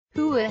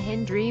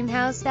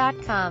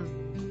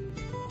HuaHinDreamHouse.com.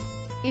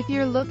 If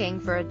you're looking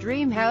for a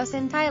dream house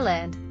in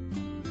Thailand,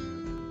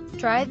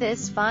 try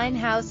this fine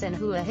house in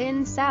Hua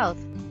Hin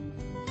South.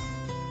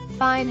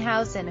 Fine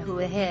house in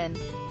Hua Hin.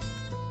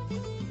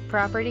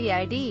 Property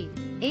ID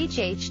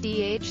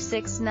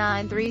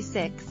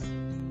HHDH6936.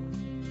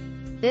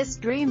 This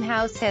dream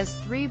house has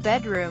 3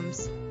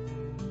 bedrooms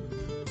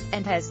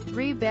and has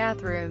 3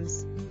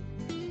 bathrooms.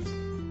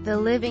 The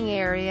living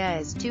area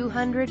is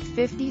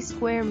 250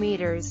 square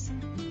meters,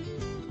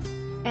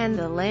 and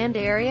the land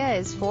area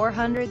is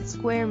 400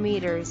 square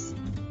meters.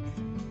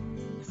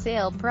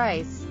 Sale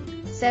price,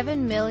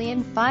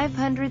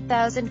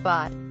 7,500,000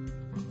 baht.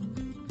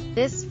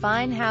 This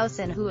fine house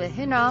in Hua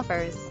Hin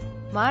offers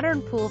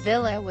modern pool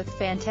villa with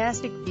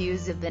fantastic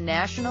views of the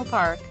national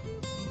park.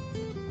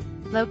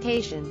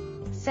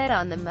 Location, set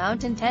on the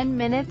mountain 10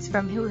 minutes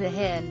from Hua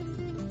Hin.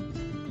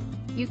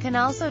 You can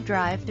also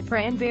drive to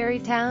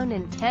Pranburi Town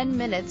in 10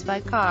 minutes by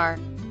car.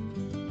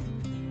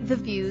 The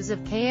views of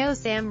Khao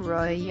Sam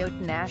Roi Yot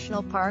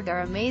National Park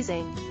are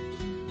amazing.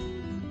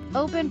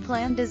 Open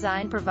plan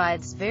design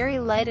provides very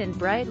light and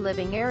bright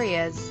living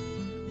areas,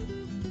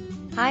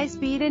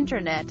 high-speed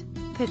internet,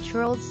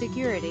 patrolled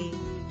security,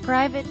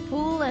 private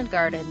pool and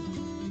garden.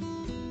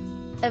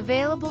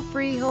 Available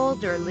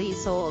freehold or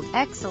leasehold,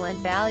 excellent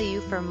value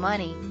for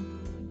money.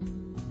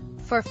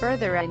 For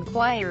further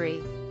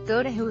inquiry,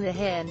 go to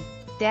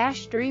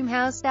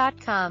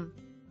HuaHin-Dreamhouse.com.